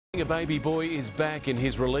A baby boy is back in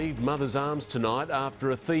his relieved mother's arms tonight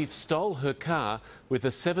after a thief stole her car with a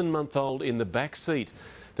 7-month-old in the back seat.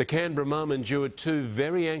 The Canberra mum endured 2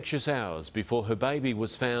 very anxious hours before her baby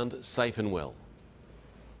was found safe and well.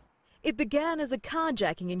 It began as a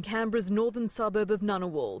carjacking in Canberra's northern suburb of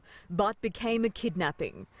Ngunnawal, but became a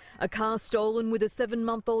kidnapping. A car stolen with a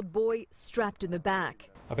 7-month-old boy strapped in the back.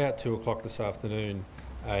 About 2 o'clock this afternoon,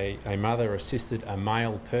 a mother assisted a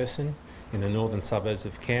male person in the northern suburbs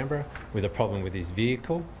of Canberra with a problem with his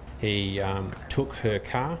vehicle. He took her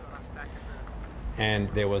car and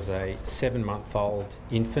there was a 7-month-old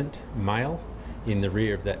infant male in the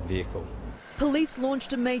rear of that vehicle. Police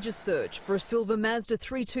launched a major search for a silver Mazda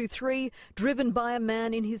 323 driven by a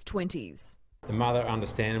man in his 20s. The mother,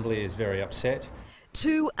 understandably, is very upset.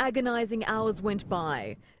 2 agonising hours went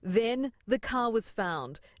by. Then the car was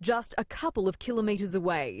found, just a couple of kilometres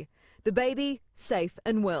away. The baby safe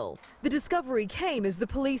and well. The discovery came as the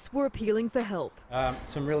police were appealing for help.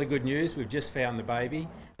 Some really good news, we've just found the baby.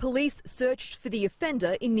 Police searched for the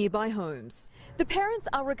offender in nearby homes. The parents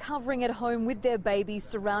are recovering at home with their baby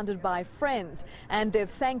surrounded by friends, and they've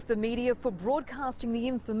thanked the media for broadcasting the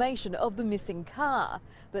information of the missing car.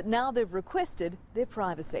 But now they've requested their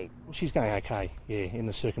privacy. She's going okay, yeah, in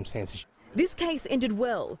the circumstances. This case ended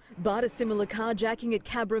well, but a similar carjacking at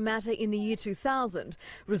Cabramatta in the year 2000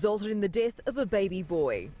 resulted in the death of a baby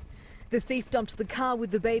boy. The thief dumped the car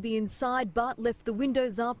with the baby inside but left the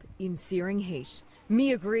windows up in searing heat.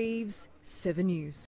 Mia Greaves, 7 News.